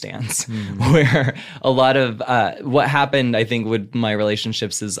understands. Mm-hmm. Where a lot of what happened, I think, with my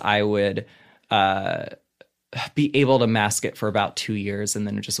relationships is I would be able to mask it for about 2 years, and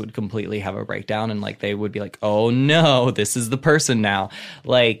then it just would completely have a breakdown, and like they would be like, oh no, this is the person now.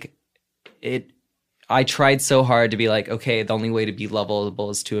 Like I tried so hard to be like, okay, the only way to be lovable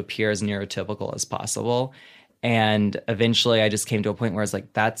is to appear as neurotypical as possible. And eventually I just came to a point where I was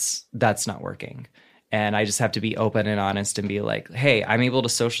like, that's not working. And I just have to be open and honest and be like, hey, I'm able to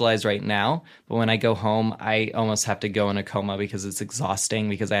socialize right now, but when I go home, I almost have to go in a coma because it's exhausting,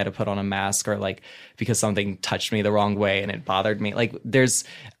 because I had to put on a mask, or like because something touched me the wrong way and it bothered me. Like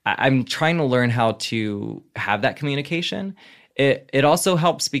I'm trying to learn how to have that communication. It also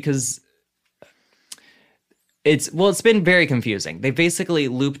helps because it's been very confusing. They basically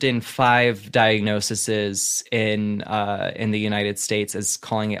looped in 5 diagnoses in the United States as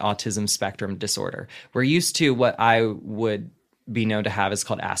calling it autism spectrum disorder. We're used to what I would be known to have is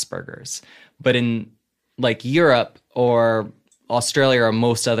called Asperger's. But in like Europe or Australia or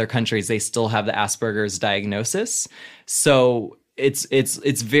most other countries, they still have the Asperger's diagnosis. So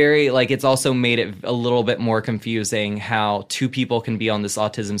it's very like, it's also made it a little bit more confusing how 2 people can be on this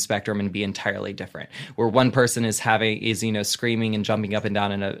autism spectrum and be entirely different, where one person is screaming and jumping up and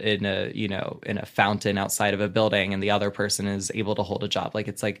down in a fountain outside of a building, and the other person is able to hold a job. Like,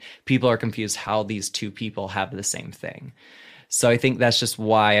 it's like people are confused how these 2 people have the same thing. So I think that's just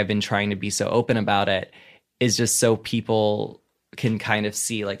why I've been trying to be so open about it, is just so people can kind of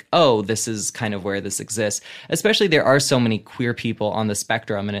see like, oh, this is kind of where this exists. Especially there are so many queer people on the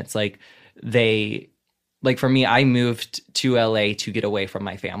spectrum, and it's like for me, I moved to LA to get away from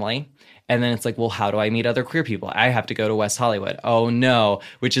my family. And then it's like, well, how do I meet other queer people? I have to go to West Hollywood. Oh no,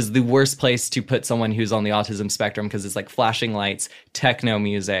 which is the worst place to put someone who's on the autism spectrum, because it's like flashing lights, techno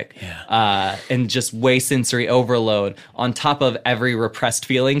music, and just way sensory overload on top of every repressed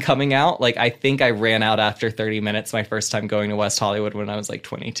feeling coming out. Like, I think I ran out after 30 minutes my first time going to West Hollywood when I was like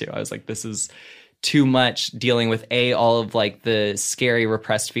 22. I was like, this is too much, dealing with all of like the scary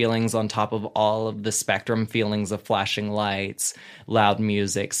repressed feelings on top of all of the spectrum feelings of flashing lights, loud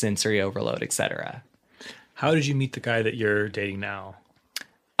music, sensory overload, etc. How did you meet the guy that you're dating now?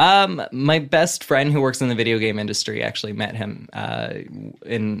 My best friend who works in the video game industry actually met him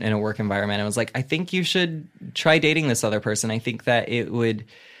in a work environment. I was like, I think you should try dating this other person. I think that it would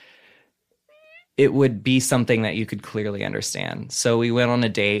be something that you could clearly understand. So we went on a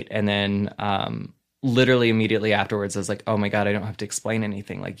date, and then literally immediately afterwards, I was like, oh my God, I don't have to explain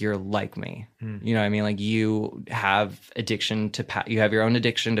anything. Like, you're like me. You know what I mean? Like, you have you have your own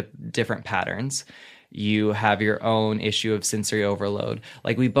addiction to different patterns. You have your own issue of sensory overload.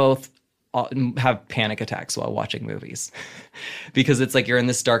 Like, we both have panic attacks while watching movies because it's like you're in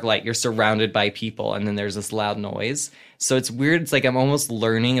this dark light, you're surrounded by people, and then there's this loud noise. So it's weird. It's like I'm almost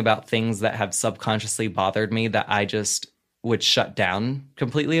learning about things that have subconsciously bothered me that I just would shut down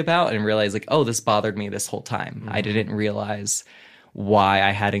completely about, and realize like, oh, this bothered me this whole time. I didn't realize why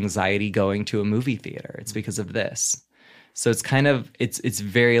I had anxiety going to a movie theater. It's because of this. So it's kind of, it's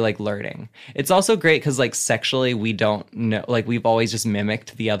very like learning. It's also great because like sexually we don't know, like we've always just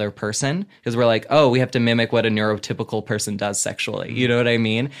mimicked the other person, because we're like, oh, we have to mimic what a neurotypical person does sexually. You know what I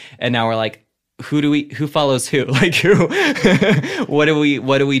mean? And now we're like, who follows who? Like, who, what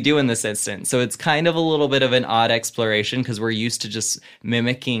do we do in this instance? So it's kind of a little bit of an odd exploration, because we're used to just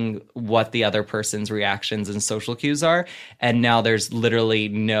mimicking what the other person's reactions and social cues are. And now there's literally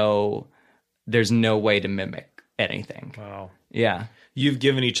no way to mimic anything. Wow. Yeah. You've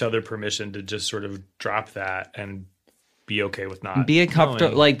given each other permission to just sort of drop that and be okay with not be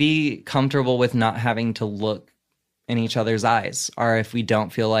comfortable with not having to look in each other's eyes. Or if we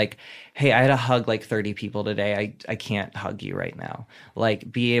don't feel like, hey, I had to hug like 30 people today, I can't hug you right now.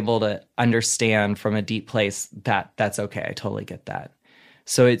 Like, be able to understand from a deep place that that's okay. I totally get that.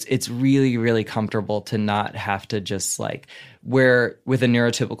 So it's really, really comfortable to not have to just like, where with a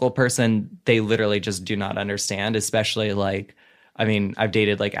neurotypical person, they literally just do not understand, especially like, I mean, I've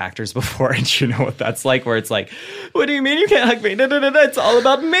dated like actors before, and you know what that's like, where it's like, what do you mean you can't hug me? It's all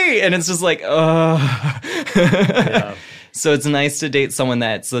about me. And it's just like, yeah. So it's nice to date someone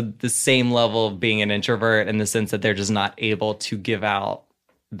that's the same level of being an introvert, in the sense that they're just not able to give out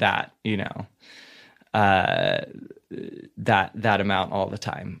that, you know, that amount all the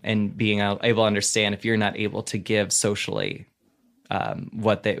time, and being able to understand if you're not able to give socially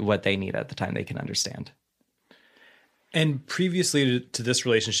what they need at the time, they can understand. And previously to this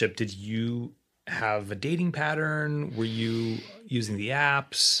relationship, did you have a dating pattern? Were you using the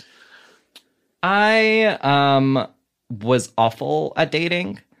apps? I was awful at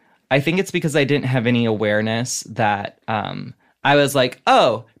dating. I think it's because I didn't have any awareness that I was like,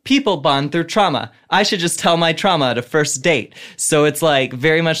 oh, people bond through trauma. I should just tell my trauma at a first date. So it's like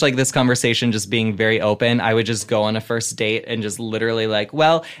very much like this conversation just being very open. I would just go on a first date and just literally like,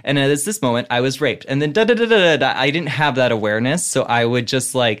 well, and at this moment I was raped. And then I didn't have that awareness. So I would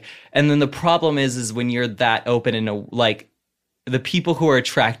just like, and then the problem is when you're that open and like, the people who are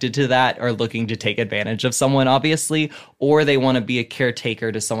attracted to that are looking to take advantage of someone, obviously, or they want to be a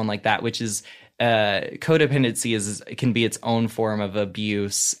caretaker to someone like that, which is codependency can be its own form of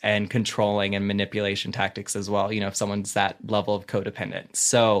abuse and controlling and manipulation tactics as well, if someone's that level of codependent.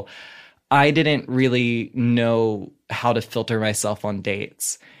 So I didn't really know how to filter myself on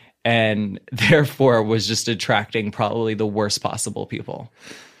dates, and therefore was just attracting probably the worst possible people.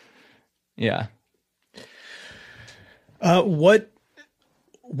 Yeah.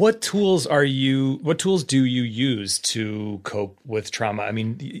 What tools do you use to cope with trauma? I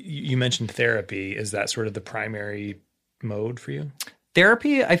mean, you mentioned therapy. Is that sort of the primary mode for you?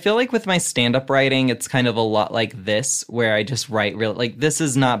 Therapy, I feel like with my stand-up writing, it's kind of a lot like this, where I just write like this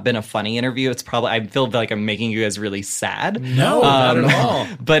has not been a funny interview. It's probably, I feel like I'm making you guys really sad. No, not at all.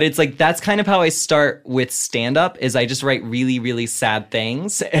 But it's like, that's kind of how I start with stand-up, is I just write really, really sad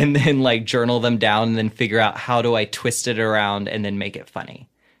things and then like journal them down and then figure out how do I twist it around and then make it funny.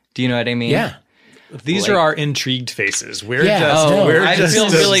 Do you know what I mean? Yeah. These are our intrigued faces. I feel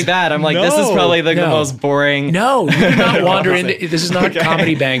really bad. I'm like, this is probably the most boring. No, you do not wander into. This is not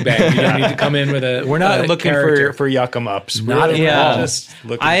Comedy Bang Bang. You don't need to come in with a. We're not looking for yuck 'em ups. Not at all. Just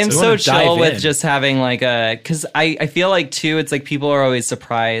I am so chill with just having like because I feel like too, it's like people are always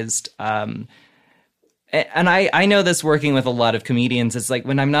surprised. And I know this working with a lot of comedians. It's like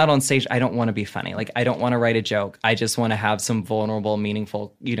when I'm not on stage, I don't want to be funny. Like I don't want to write a joke. I just want to have some vulnerable,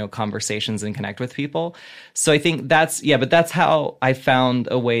 meaningful, conversations and connect with people. So I think that's how I found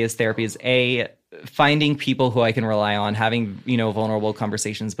a way as therapy is finding people who I can rely on, having, vulnerable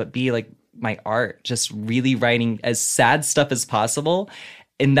conversations, but B, like my art, just really writing as sad stuff as possible.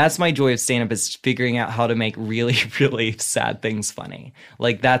 And that's my joy of stand-up, is figuring out how to make really, really sad things funny.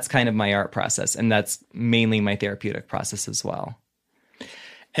 Like that's kind of my art process. And that's mainly my therapeutic process as well.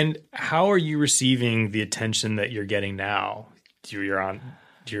 And how are you receiving the attention that you're getting now? You're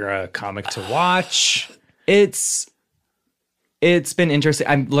a comic to watch. It's been interesting.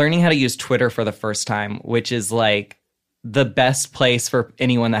 I'm learning how to use Twitter for the first time, which is like the best place for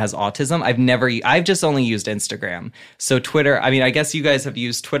anyone that has autism. I've just only used Instagram. So Twitter, I mean, I guess you guys have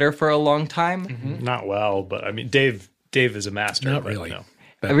used Twitter for a long time. Mm-hmm. Not well, but I mean, Dave is a master. Not really. No.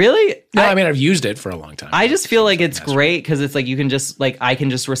 Really? No, I mean, I've used it for a long time. I just feel like it's great because it's like you can just like I can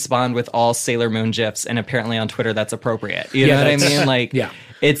just respond with all Sailor Moon GIFs, and apparently on Twitter that's appropriate. You know what I mean? Like,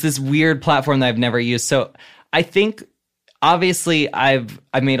 it's this weird platform that I've never used. So I think obviously I've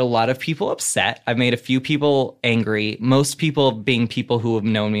made a lot of people upset. I've made a few people angry. Most people being people who have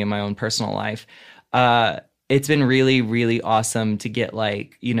known me in my own personal life. It's been really, really awesome to get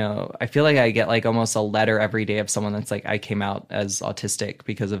like, I feel like I get like almost a letter every day of someone that's like, I came out as autistic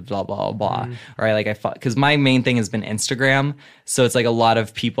because of blah, blah, blah. Or because my main thing has been Instagram. So it's like a lot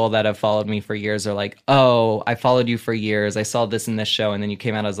of people that have followed me for years are like, oh, I followed you for years. I saw this in this show. And then you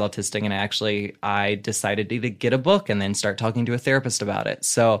came out as autistic. And I decided to get a book and then start talking to a therapist about it.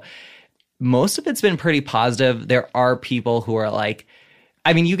 So most of it's been pretty positive. There are people who are like,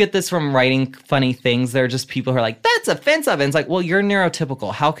 I mean, you get this from writing funny things. There are just people who are like, that's offensive. And it's like, well, you're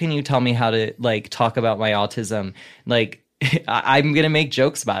neurotypical. How can you tell me how to like talk about my autism? Like, I'm going to make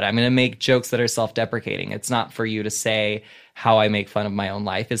jokes about it. I'm going to make jokes that are self-deprecating. It's not for you to say how I make fun of my own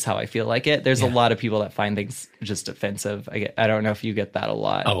life is how I feel like it. There's a lot of people that find things just offensive. I don't know if you get that a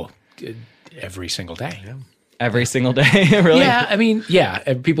lot. Oh, every single day. Yeah. Every single day? Really? Yeah. I mean,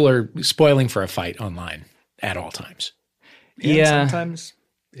 people are spoiling for a fight online at all times. And sometimes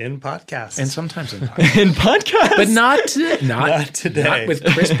in podcasts. And sometimes in podcasts. In podcasts. But not today. Not with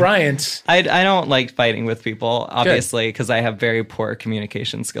Chris Bryant. I don't like fighting with people, obviously, because I have very poor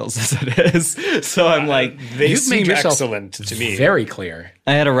communication skills as it is. So I'm like, you've made yourself excellent to me. Very clear.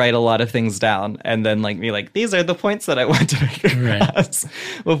 I had to write a lot of things down and then be like, these are the points that I want to make across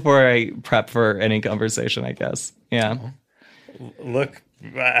before I prep for any conversation, I guess. Yeah. Look,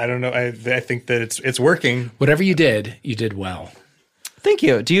 I don't know. I think that it's working. Whatever you did well. Thank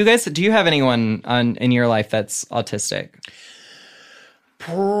you. Do you have anyone in your life that's autistic?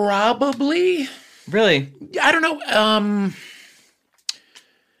 Probably. Really? I don't know.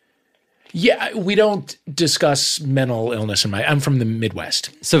 Yeah, we don't discuss mental illness I'm from the Midwest.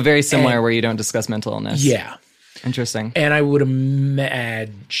 So very similar where you don't discuss mental illness. Yeah. Interesting. And I would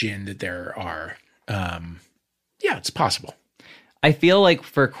imagine that there are, it's possible. I feel like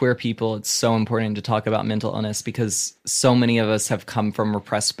for queer people, it's so important to talk about mental illness because so many of us have come from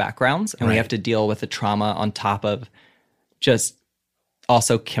repressed backgrounds and we have to deal with the trauma on top of just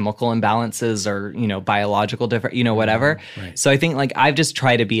also chemical imbalances or, biological different, whatever. Right. So I think like I've just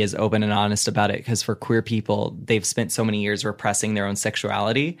tried to be as open and honest about it because for queer people, they've spent so many years repressing their own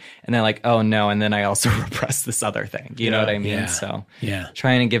sexuality and they're like, oh no. And then I also repress this other thing. You know what I mean? Yeah. So Yeah.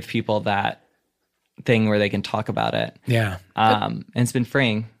 trying to give people that thing where they can talk about it. Yeah. And it's been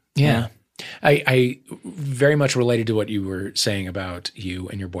freeing. Yeah. I very much related to what you were saying about you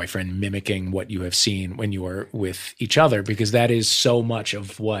and your boyfriend mimicking what you have seen when you are with each other, because that is so much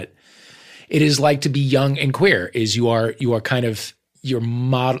of what it is like to be young and queer. Is you are kind of your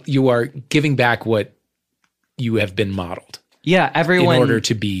model. You are giving back what you have been modeled. Yeah, everyone. In order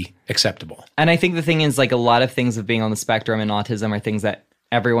to be acceptable. And I think the thing is, like, a lot of things of being on the spectrum and autism are things that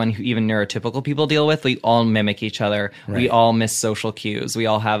everyone, who even neurotypical people, deal with. We all mimic each other. Right. We all miss social cues. We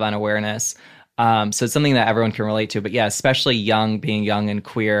all have unawareness. So it's something that everyone can relate to. But yeah, especially being young and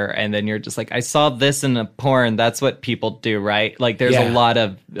queer, and then you're just like, I saw this in a porn. That's what people do, right? Like, there's a lot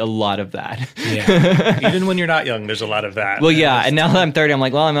of that. Yeah. Even when you're not young, there's a lot of that. Well, yeah. And now that I'm 30, I'm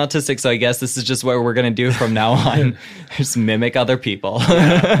like, well, I'm autistic, so I guess this is just what we're going to do from now on. Just mimic other people.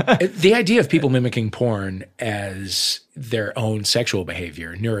 The idea of people mimicking porn as their own sexual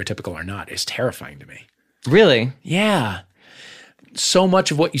behavior, neurotypical or not, is terrifying to me. Really? Yeah. So much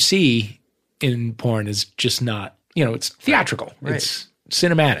of what you see in porn is just not, it's theatrical. Right. It's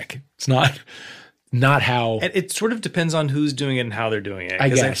cinematic. It's not how. And it sort of depends on who's doing it and how they're doing it. I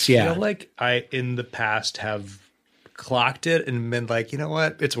guess, I feel like I, in the past, have clocked it and been like, you know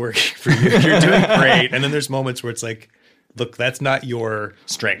what? It's working for you. You're doing great. And then there's moments where it's like, look, that's not your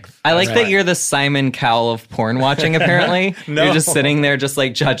strength. I like that you're the Simon Cowell of porn watching, apparently. No. You're just sitting there just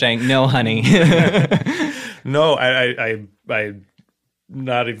like judging. No, honey. No, I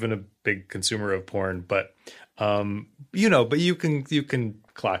not even a big consumer of porn, but but you can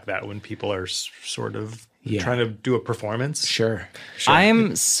clock that when people are sort of trying to do a performance. Sure.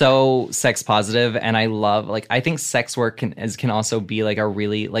 I'm so sex positive, and I love, like, I think sex work can also be like a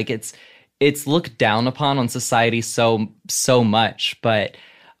really, like, it's looked down upon on society so much, but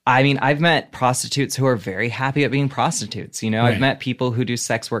I mean, I've met prostitutes who are very happy at being prostitutes. Right. I've met people who do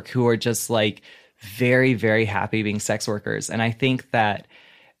sex work who are just like very, very happy being sex workers. And I think that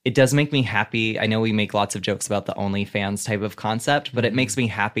it does make me happy. I know we make lots of jokes about the OnlyFans type of concept, but it makes me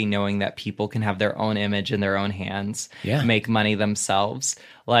happy knowing that people can have their own image in their own hands, make money themselves.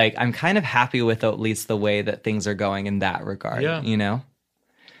 Like, I'm kind of happy with at least the way that things are going in that regard,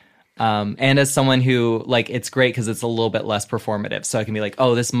 And as someone who, like, it's great because it's a little bit less performative. So I can be like,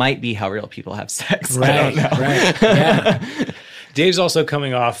 oh, this might be how real people have sex. Right, I don't know. right. Yeah. Dave's also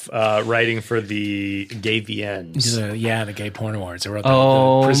coming off writing for the Gay VNs. The Gay Porn Awards. I wrote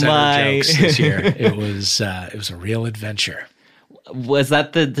the presenter jokes this year. It was a real adventure. Was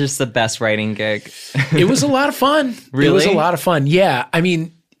that just the best writing gig? It was a lot of fun. Really? It was a lot of fun. Yeah. I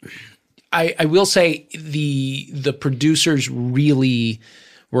mean, I will say the producers really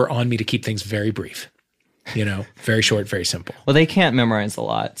were on me to keep things very brief. Very short, very simple. Well, they can't memorize a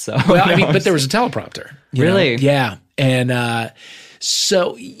lot, so. Well, I mean, but there was a teleprompter. Really? Yeah. And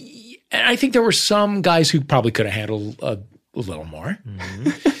so I think there were some guys who probably could have handled a little more.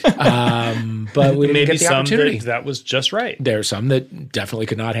 Mm-hmm. But we didn't get the opportunity. That was just right. There are some that definitely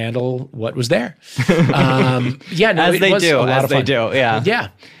could not handle what was there. As they do. Yeah.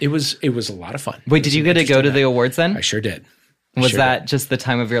 It was a lot of fun. Wait, did you get to go to the awards then? I sure did. Was that just the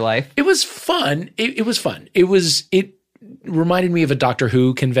time of your life? It was fun. It was fun. It reminded me of a Doctor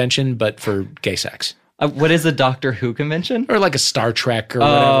Who convention, but for gay sex. What is a Doctor Who convention? Or like a Star Trek or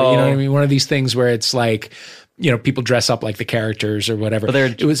whatever. You know what I mean? One of these things where it's like, people dress up like the characters or whatever.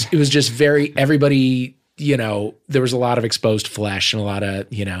 It was just very, everybody, there was a lot of exposed flesh and a lot of,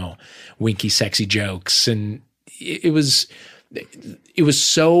 winky, sexy jokes. And it was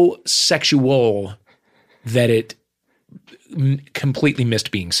so sexual that it completely missed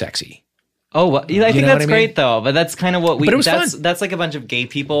being sexy. Oh, well, I think that's great though. But that's kind of what But it was fun. That's like a bunch of gay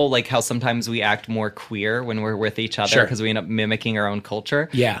people, like how sometimes we act more queer when we're with each other because we end up mimicking our own culture.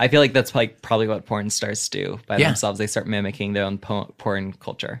 Yeah. I feel like that's like probably what porn stars do by themselves. They start mimicking their own porn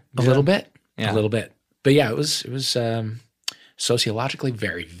culture. A little bit. Yeah. A little bit. But yeah, it was sociologically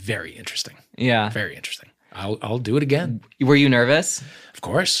very, very interesting. Yeah. Very interesting. I'll do it again. Were you nervous? Of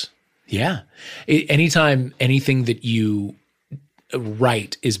course. Yeah. Anytime anything that you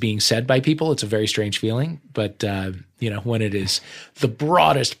write is being said by people, it's a very strange feeling. But, when it is the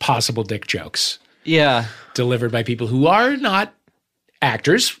broadest possible dick jokes delivered by people who are not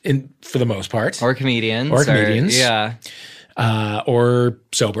actors for the most part. Or comedians. Or comedians. or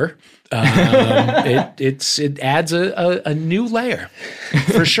sober. It adds a new layer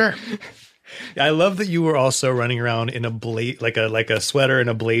for sure. I love that you were also running around in a like a sweater and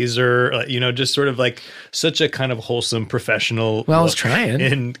a blazer, just sort of like such a kind of wholesome professional. Well, I was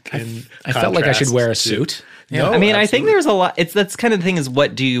trying. I felt like I should wear a suit. Yeah. No, I mean, absolutely. I think there's a lot. That's kind of the thing is,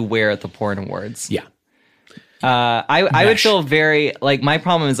 what do you wear at the porn awards? Yeah. I would feel very like, my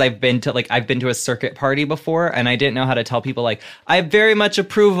problem is I've been to a circuit party before, and I didn't know how to tell people like, I very much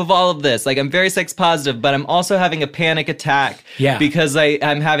approve of all of this. Like, I'm very sex positive, but I'm also having a panic attack because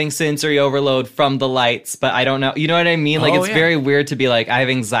I'm having sensory overload from the lights, but I don't know. You know what I mean? Like, it's very weird to be like, I have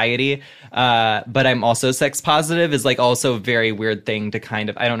anxiety, but I'm also sex positive is like also a very weird thing to kind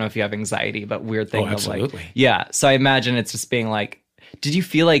of, I don't know if you have anxiety, but weird thing of like, So I imagine it's just being like, did you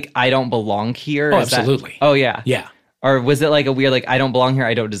feel like I don't belong here? Oh, absolutely. Yeah. Or was it like a weird, like, I don't belong here,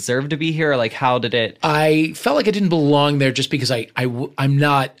 I don't deserve to be here? Or like, how did it? I felt like I didn't belong there just because I'm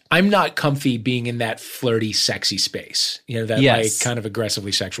not comfy being in that flirty, sexy space. That like kind of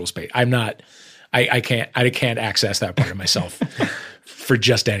aggressively sexual space. I'm not. I can't access that part of myself for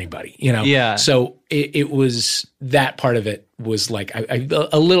just anybody. Yeah. So it was, that part of it was like I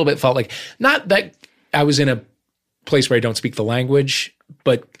a little bit felt like, not that I was in a place where I don't speak the language,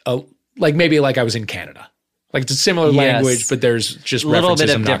 but like maybe like I was in Canada. Like, it's a similar language, but there's just a little bit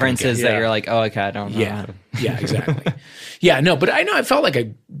of I'm not differences that you're like, oh, okay, I don't know. Yeah, exactly. But I felt like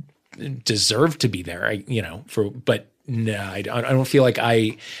I deserved to be there. But no, I don't feel like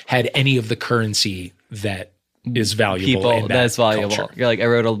I had any of the currency that is valuable. That's valuable. Culture. You're like, I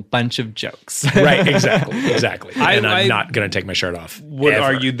wrote a bunch of jokes. Right, exactly. And I'm not going to take my shirt off. Would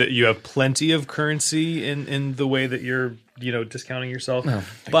argue that you have plenty of currency in the way that you're, discounting yourself. Oh,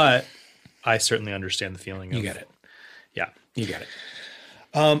 but I certainly understand the feeling. You get it. Yeah, you get it.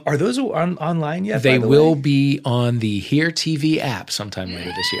 Are those online yet? They will be on the Here TV app sometime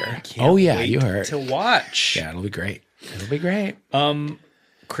later this year. You heard. To watch. Yeah, it'll be great. It'll be great.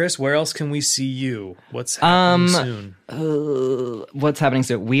 Chris, where else can we see you? What's happening soon? What's happening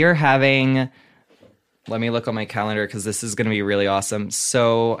soon? We are having, let me look on my calendar because this is going to be really awesome.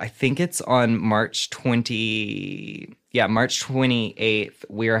 So I think it's on March 28th.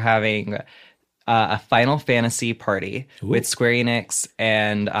 We are having a Final Fantasy party with Square Enix,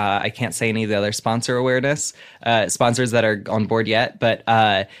 and I can't say any of the other sponsors that are on board yet,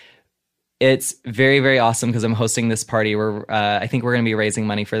 but it's very, very awesome because I'm hosting this party where I think we're going to be raising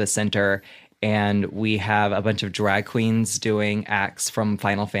money for the center, and we have a bunch of drag queens doing acts from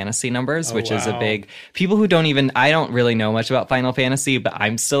Final Fantasy numbers, which is a big, people who I don't really know much about Final Fantasy, but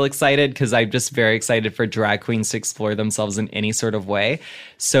I'm still excited because I'm just very excited for drag queens to explore themselves in any sort of way.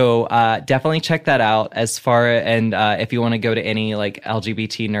 So definitely check that out. And if you want to go to any like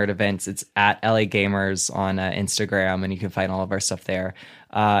LGBT nerd events, it's at LA Gamers on Instagram, and you can find all of our stuff there.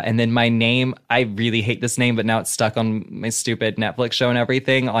 And then my name, I really hate this name, but now it's stuck on my stupid Netflix show and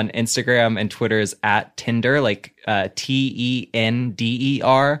everything. On Instagram and Twitter is at Tinder, like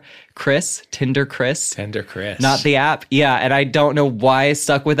TENDER, Chris, Tinder Chris. Tender Chris. Not the app. Yeah, and I don't know why I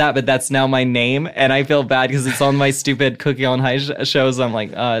stuck with that, but that's now my name. And I feel bad because it's on my stupid Cookie on High shows. I'm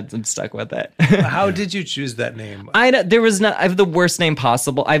like, I'm stuck with it. How did you choose that name? I have the worst name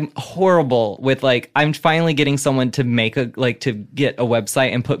possible. I'm horrible with I'm finally getting someone to to get a website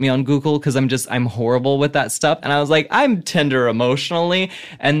and put me on Google because I'm horrible with that stuff. And I was like, I'm tender emotionally.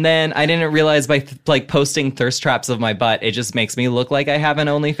 And then I didn't realize by posting thirst traps of my butt, it just makes me look like I have an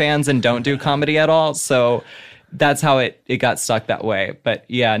OnlyFans and don't do comedy at all. So that's how it got stuck that way. But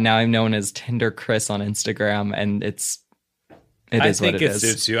yeah, now I'm known as Tinder Chris on Instagram, and it is what it is. I think it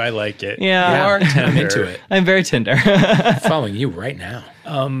suits you. I like it. Yeah. You are tender. I'm into it. I'm very Tinder. I'm following you right now.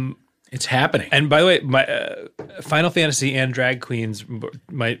 It's happening. And by the way, my Final Fantasy and drag queens,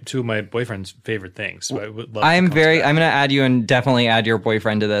 two of my boyfriend's favorite things. So I would love. I'm going to add you and definitely add your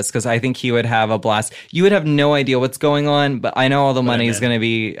boyfriend to this because I think he would have a blast. You would have no idea what's going on, but I know all the money is going to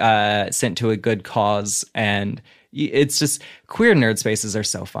be sent to a good cause, and it's just, queer nerd spaces are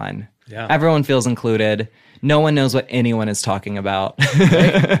so fun. Yeah, everyone feels included. No one knows what anyone is talking about.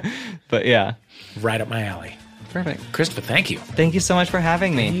 But yeah, right up my alley. Perfect. Christopher, thank you. Thank you so much for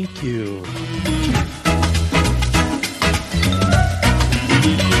having me. Thank you.